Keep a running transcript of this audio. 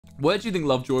Where do you think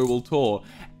Lovejoy will tour?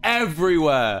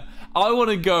 Everywhere. I want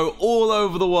to go all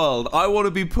over the world. I want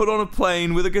to be put on a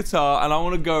plane with a guitar, and I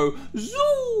want to go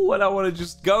zoo, and I want to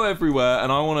just go everywhere, and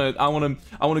I want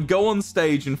to go on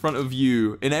stage in front of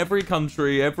you in every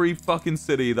country, every fucking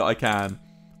city that I can,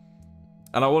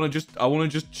 and I want to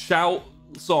just shout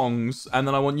songs, and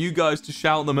then I want you guys to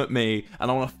shout them at me, and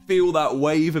I want to feel that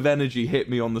wave of energy hit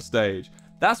me on the stage.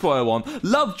 That's what I want.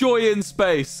 Lovejoy in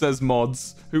space, says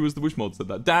Mods. Which mod said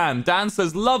that? Dan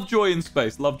says Lovejoy in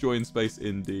space. Lovejoy in space,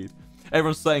 indeed.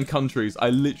 Everyone's saying countries. I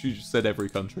literally just said every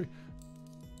country.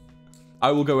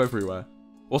 I will go everywhere.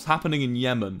 What's happening in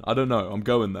Yemen? I don't know. I'm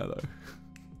going there, though.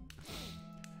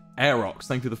 Aerox,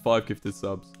 thank you for the 5 gifted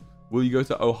subs. Will you go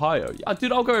to Ohio? Yeah,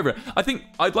 dude, I'll go everywhere. I think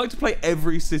I'd like to play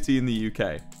every city in the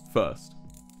UK first.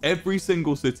 Every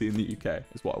single city in the UK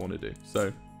is what I want to do.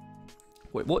 So...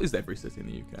 Wait, what is every city in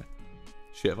the UK?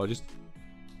 Shit, if I just...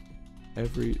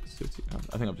 Every city...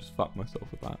 I think I've just fucked myself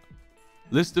with that.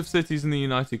 List of cities in the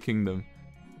United Kingdom.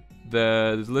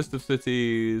 There's a list of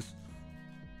cities...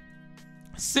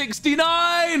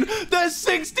 69! There's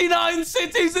 69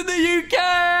 cities in the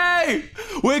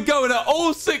UK! We're going at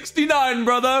all 69,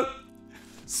 brother!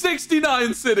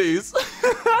 69 cities!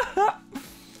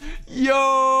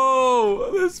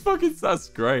 Yo! That's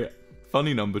great.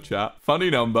 Funny number, chat. Funny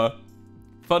number.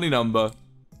 Funny number.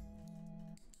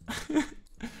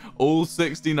 All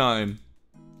 69.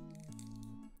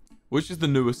 Which is the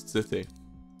newest city?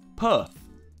 Perth.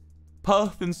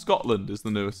 Perth in Scotland is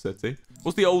the newest city.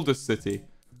 What's the oldest city?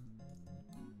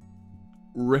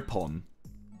 Ripon.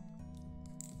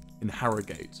 In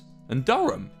Harrogate. And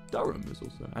Durham. Durham is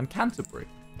also. And Canterbury.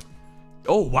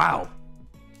 Oh, wow.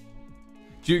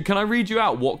 Can I read you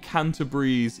out what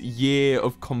Canterbury's year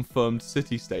of confirmed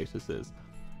city status is?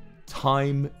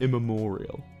 Time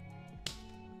immemorial.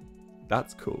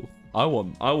 That's cool. I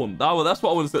want that. That's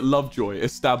what I want to say. Lovejoy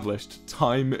established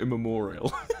time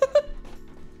immemorial.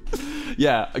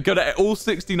 Yeah, go to all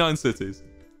 69 cities.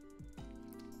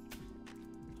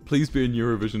 Please be in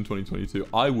Eurovision 2022.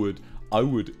 I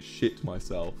would shit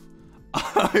myself.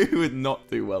 I would not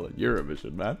do well at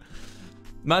Eurovision, man.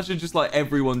 Imagine just like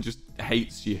everyone just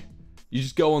hates you. You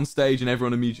just go on stage and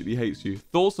everyone immediately hates you.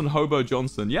 Thoughts on Hobo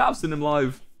Johnson? Yeah, I've seen him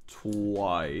live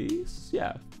twice.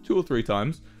 Yeah, 2 or 3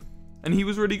 times. And he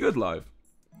was really good live.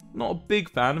 Not a big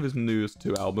fan of his newest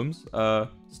 2 albums.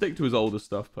 Stick to his older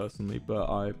stuff personally,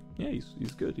 but he's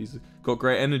good. He's got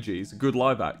great energy. He's a good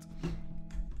live act.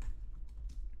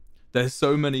 There's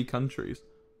so many countries.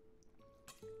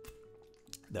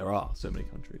 There are so many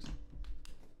countries.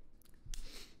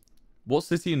 What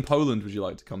city in Poland would you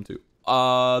like to come to?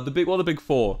 The big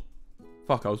 4.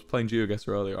 Fuck, I was playing GeoGuessr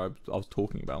earlier. I was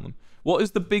talking about them. What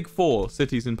is the big 4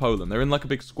 cities in Poland? They're in like a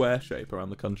big square shape around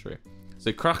the country.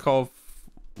 So Krakow,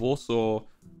 Warsaw,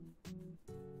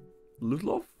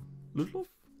 Ludlow?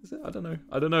 Is it? I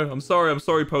don't know. I'm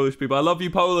sorry, Polish people. I love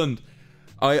you, Poland.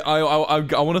 I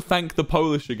want to thank the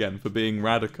Polish again for being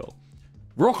radical.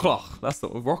 Wrocław. That's the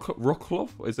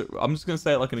Wrocław. Is it? I'm just gonna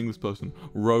say it like an English person.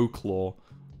 Wrocław,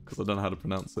 because I don't know how to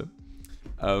pronounce it.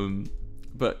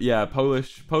 But yeah,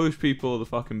 Polish people are the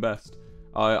fucking best.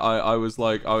 I was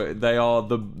like, they are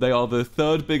the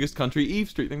 3rd biggest country. Eve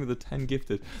Street, I think they're the 10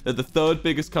 gifted. They're the 3rd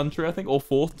biggest country, I think, or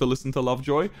 4th to listen to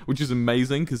Lovejoy, which is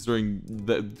amazing considering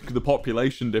the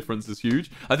population difference is huge.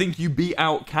 I think you beat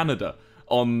out Canada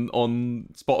on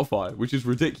Spotify, which is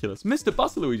ridiculous. Mr.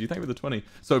 Busterluigi, thank you for the 20.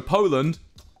 So Poland,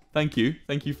 thank you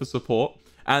for support.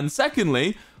 And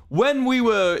secondly, when we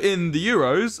were in the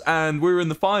Euros and we were in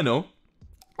the final,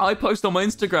 I posted on my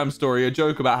Instagram story a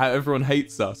joke about how everyone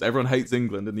hates us. Everyone hates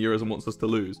England in the Euros and wants us to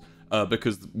lose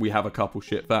because we have a couple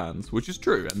shit fans, which is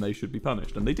true, and they should be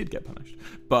punished, and they did get punished.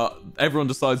 But everyone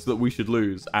decides that we should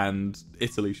lose and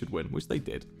Italy should win, which they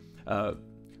did. I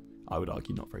would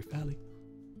argue not very fairly,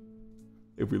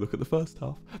 if we look at the first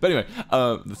half. But anyway,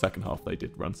 the second half, they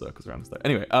did run circles around us though.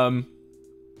 Anyway,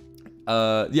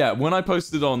 yeah, when I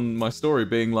posted on my story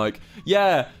being like,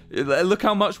 yeah, look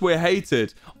how much we're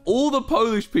hated, all the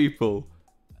Polish people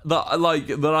that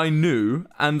I knew,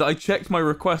 and I checked my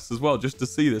requests as well just to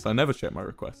see this. I never check my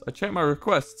requests. I checked my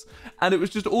requests, and it was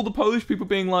just all the Polish people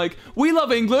being like, we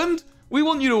love England, we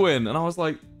want you to win. And I was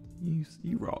like,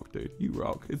 you rock, dude, you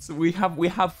rock. We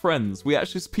have friends. We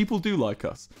actually, people do like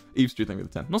us. Eve Street, thank you for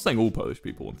the 10. I'm not saying all Polish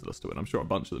people wanted us to win. I'm sure a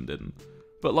bunch of them didn't.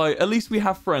 But like, at least we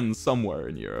have friends somewhere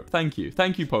in Europe. Thank you,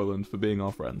 Poland, for being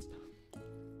our friends.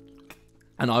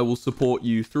 And I will support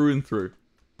you through and through.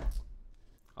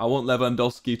 I want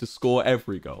Lewandowski to score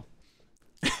every goal.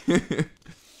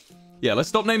 Yeah, let's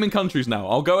stop naming countries now.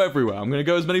 I'll go everywhere. I'm going to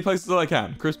go as many places as I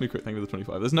can. Chris Me Crit, thank you for the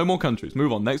 25. There's no more countries.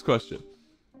 Move on. Next question.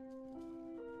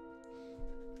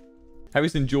 Have you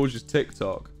seen George's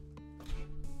TikTok?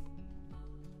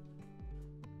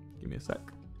 Give me a sec.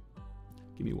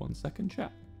 Give me 1 second,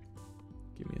 chat.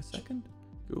 Give me a second.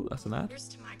 Ooh, that's an ad.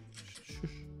 Shush.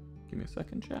 Give me a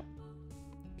second, chat.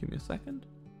 Give me a second.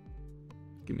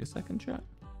 Give me a second, chat.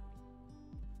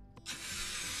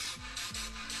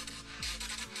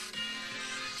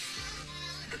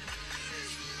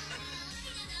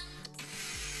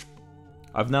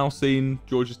 I've now seen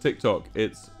George's TikTok.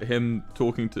 It's him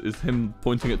him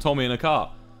pointing at Tommy in a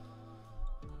car.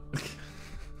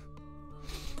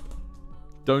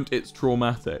 Don't, it's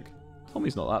traumatic.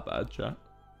 Tommy's not that bad, chat.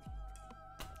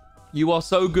 You are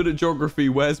so good at geography.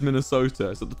 Where's Minnesota?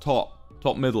 It's at the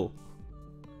top middle.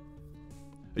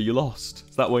 Are you lost?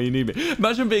 Is that where you need me?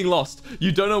 Imagine being lost.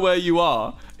 You don't know where you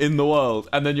are in the world,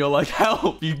 and then you're like,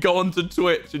 help! You go onto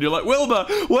Twitch, and you're like, Wilbur,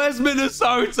 where's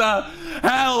Minnesota?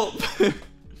 Help!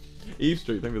 Eve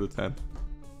Street, thank you for the 10.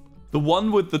 The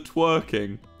one with the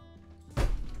twerking.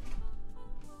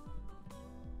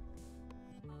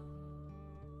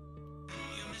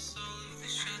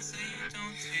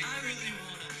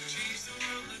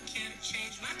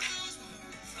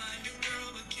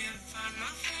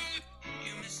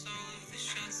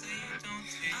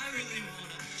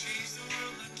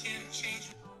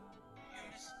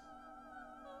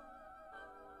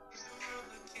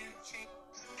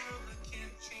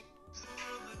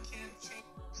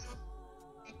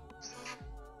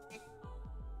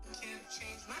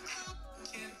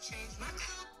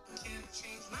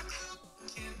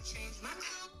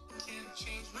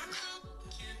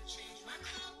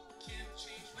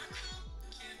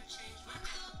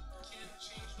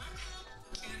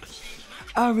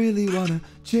 I really wanna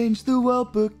change the world,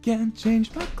 but can't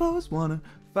change my clothes. Wanna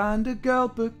find a girl,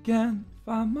 but can't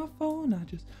find my phone. I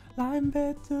just lie in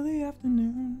bed till the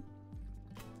afternoon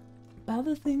about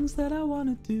the things that I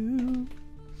wanna do.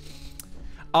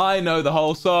 I know the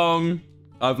whole song.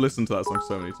 I've listened to that song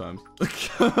so many times.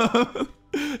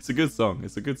 It's a good song.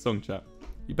 It's a good song, chat.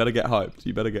 You better get hyped.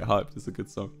 You better get hyped. It's a good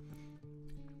song.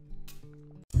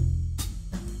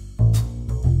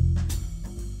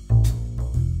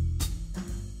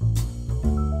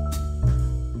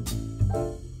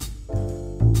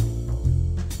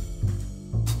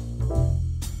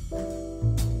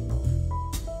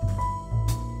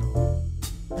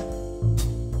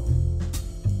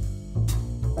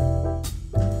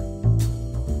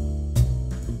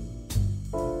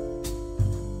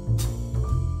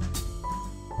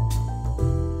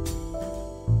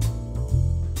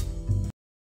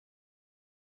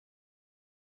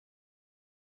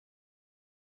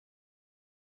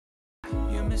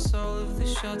 All of the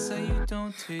shots that you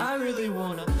don't take. I really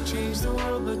wanna change the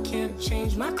world, but can't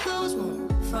change my clothes. Wanna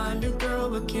find a girl,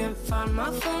 but can't find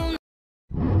my phone.